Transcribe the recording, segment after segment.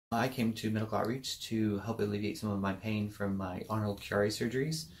I came to Medical Outreach to help alleviate some of my pain from my Arnold Chiari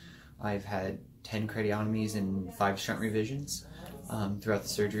surgeries. I've had 10 craniotomies and 5 shunt revisions. Throughout the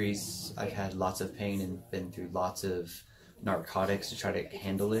surgeries, I've had lots of pain and been through lots of narcotics to try to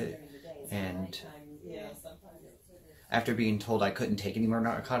handle it. And after being told I couldn't take any more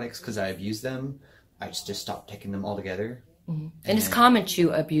narcotics because I abused them, I just stopped taking them altogether. Mm-hmm. And it's common to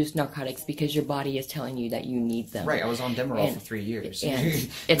abuse narcotics because your body is telling you that you need them. Right, I was on Demerol for 3 years. And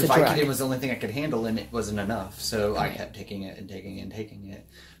it's a drug. Vicodin was the only thing I could handle, and it wasn't enough, so I kept taking it and taking it and taking it.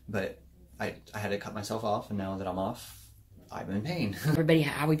 But I had to cut myself off, and now that I'm off, I'm in pain. Everybody,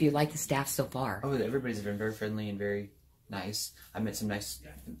 how have you liked the staff so far? Oh, everybody's been very friendly and very nice. I met some nice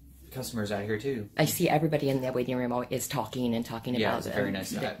customers out here too. I see everybody in the waiting room is talking about it. Yeah, it's a very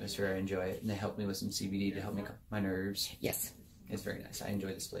nice atmosphere. I enjoy it, and they helped me with some CBD to help me calm my nerves. Yes. It's very nice. I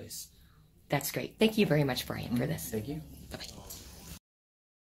enjoy this place. That's great. Thank you very much, Brian, for this. Thank you. Bye-bye.